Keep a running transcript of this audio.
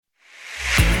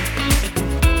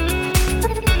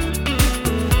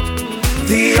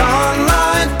The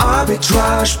Online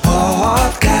Arbitrage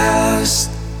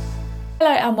Podcast.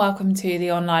 Hello and welcome to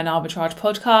the Online Arbitrage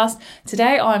Podcast.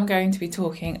 Today I'm going to be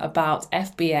talking about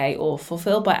FBA, or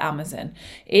Fulfilled by Amazon.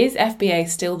 Is FBA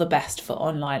still the best for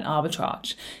online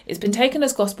arbitrage? It's been taken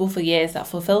as gospel for years that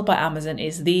Fulfilled by Amazon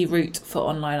is the route for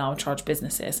online arbitrage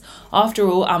businesses. After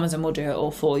all, Amazon will do it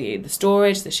all for you. The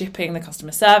storage, the shipping, the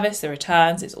customer service, the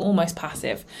returns, it's almost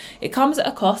passive. It comes at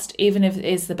a cost, even if it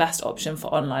is the best option for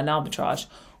online arbitrage.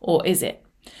 Or is it?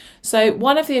 So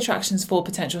one of the attractions for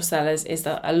potential sellers is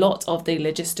that a lot of the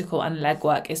logistical and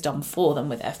legwork is done for them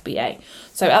with FBA.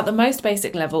 So at the most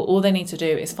basic level, all they need to do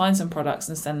is find some products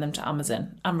and send them to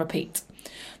Amazon and repeat.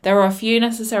 There are a few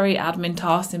necessary admin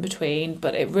tasks in between,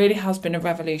 but it really has been a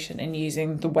revolution in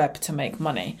using the web to make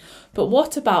money. But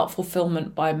what about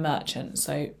fulfillment by merchant,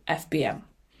 so FBM?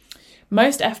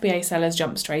 Most FBA sellers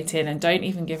jump straight in and don't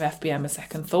even give FBM a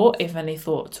second thought, if any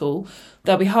thought at all.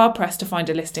 They'll be hard pressed to find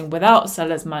a listing without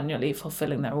sellers manually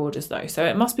fulfilling their orders though, so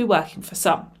it must be working for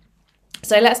some.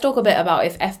 So let's talk a bit about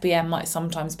if FBM might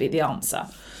sometimes be the answer.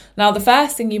 Now, the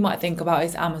first thing you might think about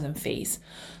is Amazon fees.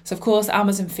 So of course,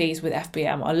 Amazon fees with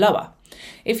FBM are lower.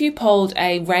 If you polled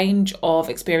a range of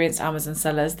experienced Amazon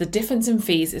sellers, the difference in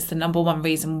fees is the number one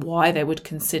reason why they would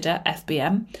consider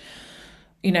FBM,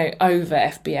 over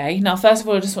FBA. Now, first of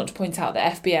all, I just want to point out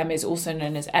that FBM is also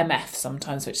known as MF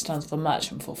sometimes, which stands for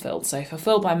Merchant Fulfilled. So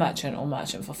Fulfilled by Merchant or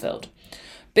Merchant Fulfilled.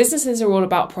 Businesses are all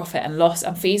about profit and loss,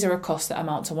 and fees are a cost that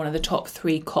amount to one of the top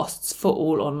three costs for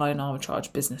all online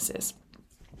arbitrage businesses.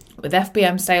 With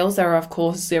FBM sales, there are of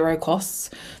course zero costs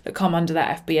that come under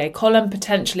that FBA column,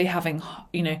 potentially having,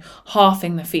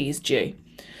 halving the fees due.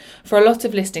 For a lot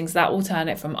of listings, that will turn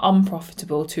it from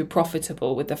unprofitable to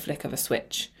profitable with the flick of a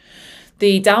switch.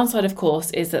 The downside, of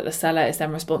course, is that the seller is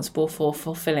then responsible for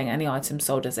fulfilling any items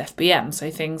sold as FBM.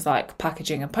 So things like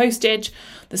packaging and postage.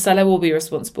 The seller will be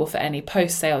responsible for any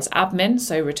post-sales admin,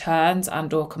 so returns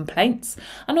and or complaints.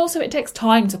 And also it takes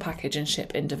time to package and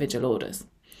ship individual orders.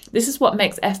 This is what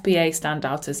makes FBA stand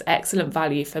out as excellent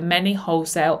value for many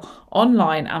wholesale,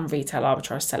 online and retail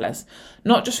arbitrage sellers,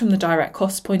 not just from the direct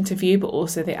cost point of view, but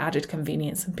also the added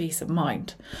convenience and peace of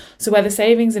mind. So where the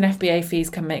savings in FBA fees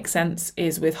can make sense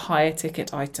is with higher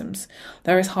ticket items.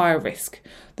 There is higher risk.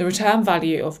 The return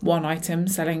value of one item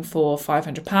selling for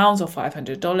 £500 or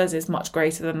 $500 is much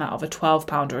greater than that of a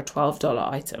 £12 or a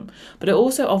 $12 item, but it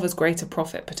also offers greater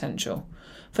profit potential.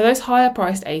 For those higher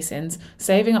priced ASINs,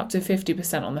 saving up to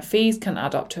 50% on the fees can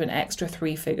add up to an extra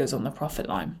three figures on the profit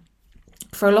line.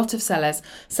 For a lot of sellers,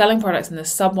 selling products in the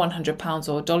sub £100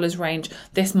 or dollars range,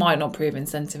 this might not prove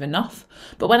incentive enough.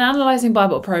 But when analysing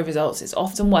Buybot Pro results, it's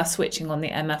often worth switching on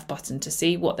the MF button to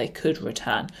see what they could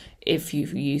return if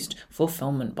you've used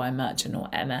fulfillment by merchant or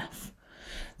MF.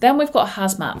 Then we've got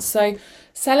hazmat. So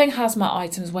selling hazmat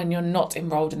items when you're not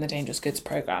enrolled in the Dangerous Goods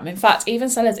program. In fact, even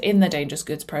sellers in the Dangerous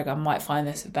Goods program might find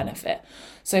this a benefit.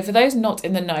 So for those not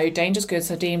in the know, Dangerous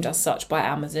Goods are deemed as such by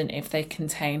Amazon if they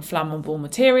contain flammable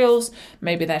materials,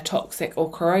 maybe they're toxic or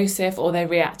corrosive, or they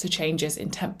react to changes in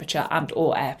temperature and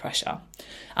or air pressure.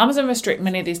 Amazon restrict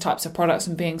many of these types of products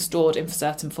from being stored in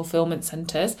certain fulfillment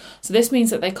centres, so this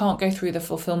means that they can't go through the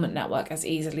fulfillment network as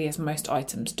easily as most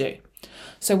items do.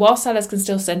 So while sellers can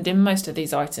still send in most of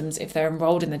these items if they're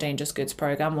enrolled in the Dangerous Goods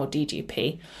program or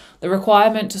DGP, the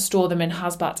requirement to store them in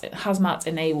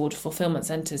hazmat-enabled fulfillment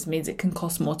centres means it can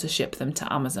cost more to ship them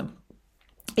to Amazon.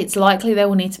 It's likely they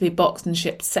will need to be boxed and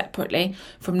shipped separately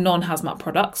from non-hazmat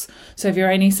products, so if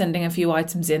you're only sending a few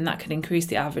items in, that can increase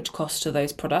the average cost to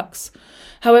those products.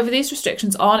 However, these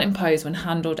restrictions aren't imposed when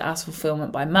handled as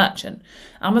fulfillment by merchant.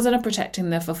 Amazon are protecting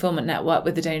their fulfillment network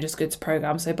with the Dangerous Goods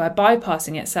program, so by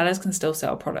bypassing it, sellers can still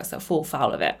sell products that fall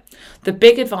foul of it. The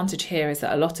big advantage here is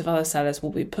that a lot of other sellers will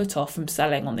be put off from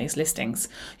selling on these listings.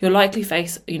 You'll likely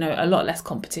face, a lot less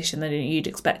competition than you'd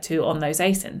expect to on those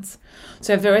ASINs.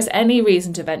 So if there is any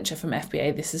reason to venture from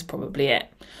FBA, this is probably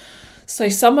it. So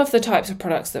some of the types of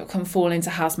products that can fall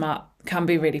into hazmat can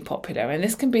be really popular, and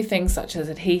this can be things such as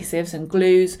adhesives and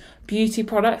glues, beauty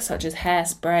products such as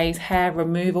hairsprays, hair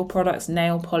removal products,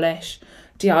 nail polish,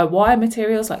 DIY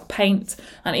materials like paint,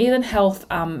 and even health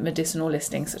and medicinal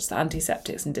listings such as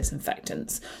antiseptics and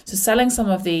disinfectants. So selling some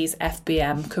of these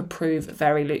FBM could prove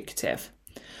very lucrative.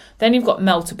 Then you've got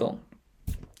meltable.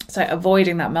 So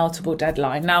avoiding that meltable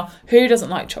deadline. Now, who doesn't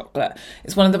like chocolate?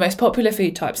 It's one of the most popular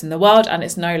food types in the world, and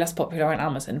it's no less popular on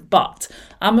Amazon. But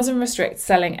Amazon restricts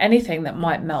selling anything that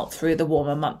might melt through the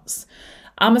warmer months.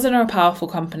 Amazon are a powerful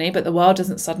company, but the world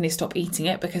doesn't suddenly stop eating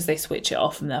it because they switch it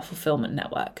off from their fulfillment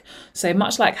network. So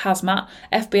much like hazmat,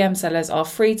 FBM sellers are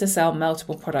free to sell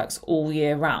meltable products all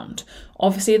year round.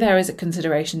 Obviously, there is a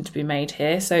consideration to be made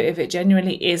here, so if it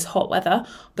genuinely is hot weather,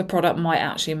 the product might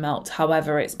actually melt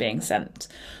however it's being sent.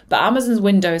 But Amazon's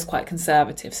window is quite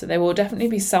conservative, so there will definitely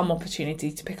be some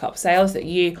opportunity to pick up sales that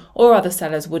you or other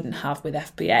sellers wouldn't have with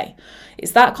FBA.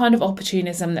 It's that kind of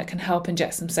opportunism that can help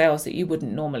inject some sales that you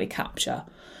wouldn't normally capture.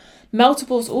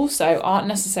 Meltables also aren't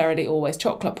necessarily always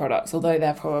chocolate products, although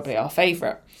they're probably our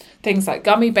favourite. Things like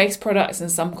gummy-based products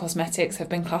and some cosmetics have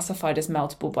been classified as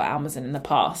meltable by Amazon in the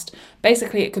past.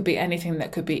 Basically, it could be anything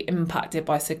that could be impacted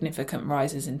by significant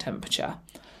rises in temperature.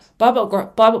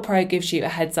 Bible Pro gives you a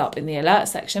heads up in the alert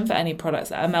section for any products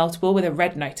that are meltable with a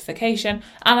red notification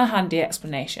and a handy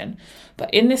explanation.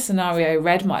 But in this scenario,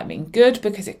 red might mean good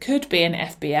because it could be an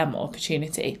FBM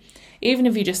opportunity. Even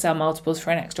if you just sell multiples for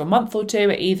an extra month or two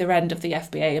at either end of the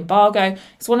FBA embargo,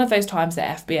 it's one of those times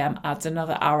that FBM adds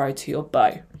another arrow to your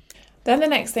bow. Then the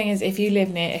next thing is if you live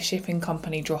near a shipping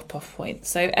company drop-off point.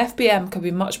 So FBM could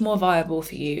be much more viable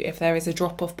for you if there is a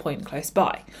drop-off point close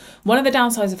by. One of the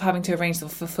downsides of having to arrange the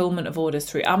fulfillment of orders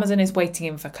through Amazon is waiting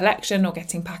in for collection or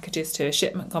getting packages to a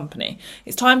shipment company.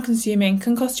 It's time-consuming,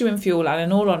 can cost you in fuel, and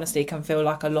in all honesty can feel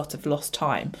like a lot of lost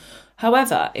time.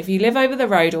 However, if you live over the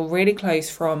road or really close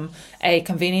from a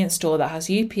convenience store that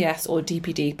has UPS or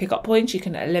DPD pickup points, you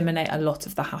can eliminate a lot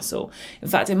of the hassle. In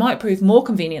fact, it might prove more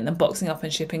convenient than boxing up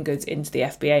and shipping goods into the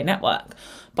FBA network.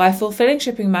 By fulfilling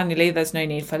shipping manually, there's no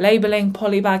need for labelling,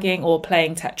 polybagging, or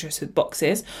playing Tetris with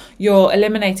boxes. You're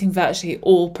eliminating virtually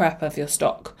all prep of your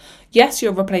stock. Yes,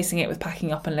 you're replacing it with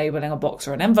packing up and labelling a box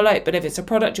or an envelope, but if it's a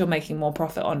product you're making more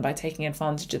profit on by taking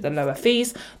advantage of the lower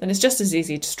fees, then it's just as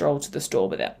easy to stroll to the store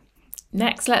with it.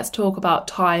 Next, let's talk about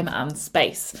time and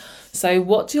space. So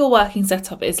what your working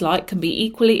setup is like can be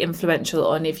equally influential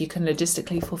on if you can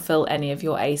logistically fulfill any of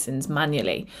your ASINs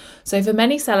manually. So for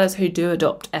many sellers who do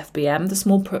adopt FBM, the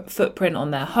small footprint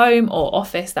on their home or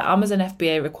office that Amazon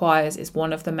FBA requires is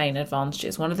one of the main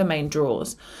advantages, one of the main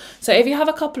draws. So if you have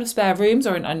a couple of spare rooms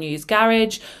or an unused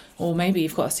garage, or maybe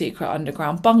you've got a secret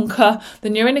underground bunker,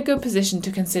 then you're in a good position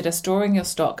to consider storing your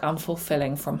stock and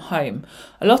fulfilling from home.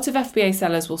 A lot of FBA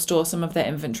sellers will store some of their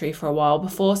inventory for a while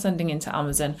before sending into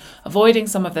Amazon, avoiding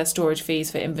some of their storage fees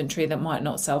for inventory that might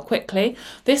not sell quickly.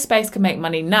 This space can make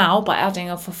money now by adding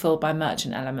a fulfilled by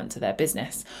merchant element to their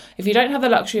business. If you don't have the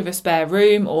luxury of a spare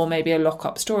room or maybe a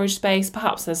lock-up storage space,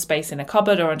 perhaps there's space in a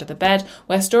cupboard or under the bed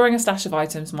where storing a stash of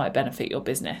items might benefit your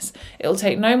business. It'll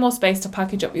take no more space to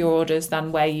package up your orders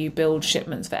than where you build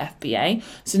shipments for FBA,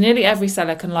 so nearly every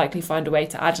seller can likely find a way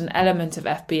to add an element of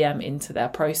FBM into their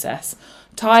process.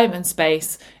 Time and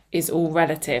space is all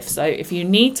relative, so if you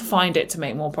need to find it to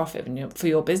make more profit for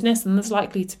your business, then there's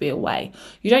likely to be a way.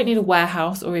 You don't need a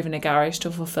warehouse or even a garage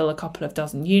to fulfill a couple of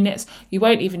dozen units. You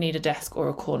won't even need a desk or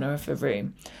a corner of a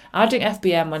room. Adding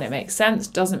FBM when it makes sense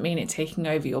doesn't mean it taking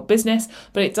over your business,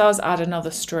 but it does add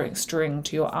another string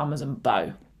to your Amazon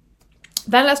bow.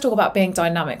 Then let's talk about being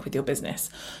dynamic with your business.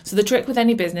 So the trick with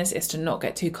any business is to not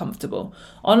get too comfortable.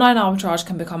 Online arbitrage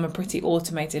can become a pretty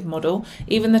automated model.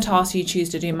 Even the tasks you choose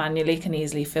to do manually can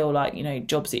easily feel like,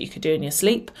 jobs that you could do in your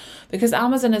sleep. Because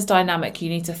Amazon is dynamic, you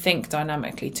need to think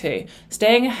dynamically too.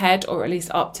 Staying ahead or at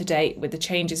least up to date with the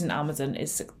changes in Amazon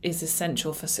is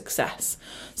essential for success.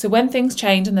 So when things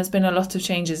change, and there's been a lot of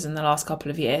changes in the last couple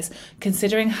of years,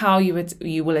 considering how you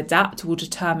will adapt will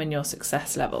determine your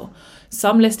success level.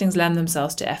 Some listings lend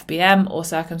themselves to FBM or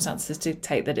circumstances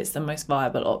dictate that it's the most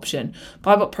viable option.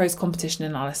 Bible Pro's competition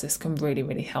analysis can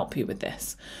really help you with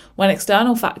this. When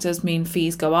external factors mean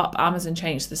fees go up, Amazon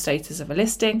change the status of a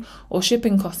listing, or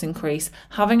shipping costs increase,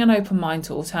 having an open mind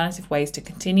to alternative ways to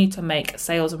continue to make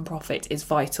sales and profit is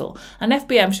vital. And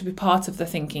FBM should be part of the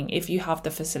thinking if you have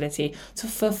the facility to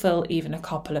fulfill even a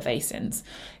couple of ASINs.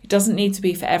 It doesn't need to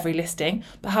be for every listing,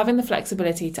 but having the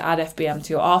flexibility to add FBM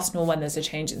to your arsenal when there's a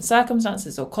change in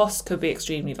circumstances or costs could be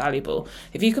extremely valuable.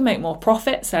 If you can make more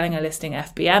profit selling a listing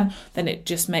FBM, then it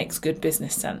just makes good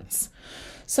business sense.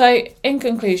 So, in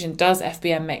conclusion, does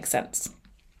FBM make sense?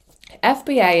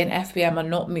 FBA and FBM are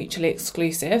not mutually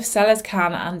exclusive. Sellers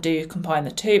can and do combine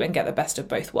the two and get the best of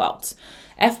both worlds.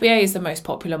 FBA is the most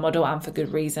popular model, and for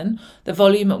good reason. The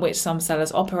volume at which some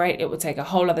sellers operate, it would take a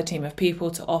whole other team of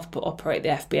people to operate the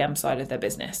FBM side of their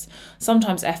business.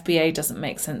 Sometimes FBA doesn't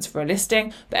make sense for a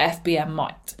listing, but FBM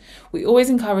might. We always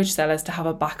encourage sellers to have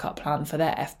a backup plan for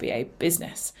their FBA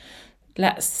business.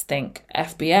 let's think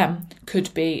FBM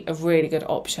could be a really good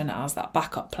option as that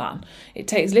backup plan. It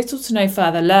takes little to no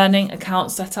further learning,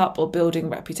 account setup or building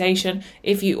reputation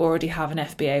if you already have an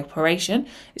FBA operation.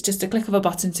 It's just a click of a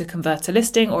button to convert a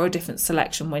listing or a different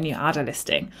selection when you add a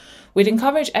listing. We'd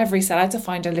encourage every seller to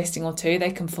find a listing or two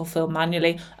they can fulfill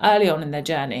manually early on in their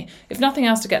journey, if nothing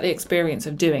else to get the experience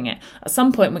of doing it. At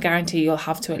some point, we guarantee you'll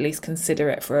have to at least consider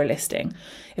it for a listing.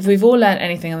 If we've all learned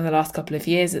anything in the last couple of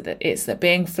years, it's that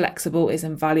being flexible is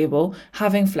invaluable.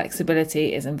 Having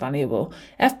flexibility is invaluable.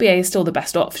 FBA is still the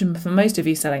best option for most of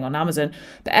you selling on Amazon,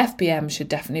 but FBM should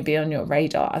definitely be on your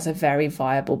radar as a very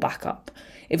viable backup.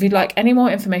 If you'd like any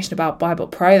more information about BuyBot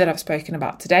Pro that I've spoken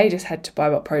about today, just head to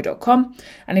buybotpro.com.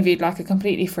 And if you'd like a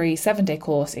completely free 7-day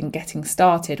course in getting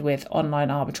started with online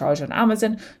arbitrage on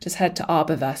Amazon, just head to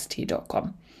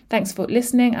arbiversity.com. Thanks for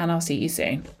listening, and I'll see you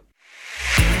soon.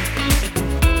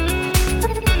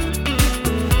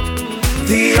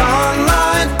 The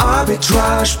Online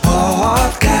Arbitrage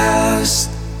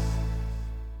Podcast.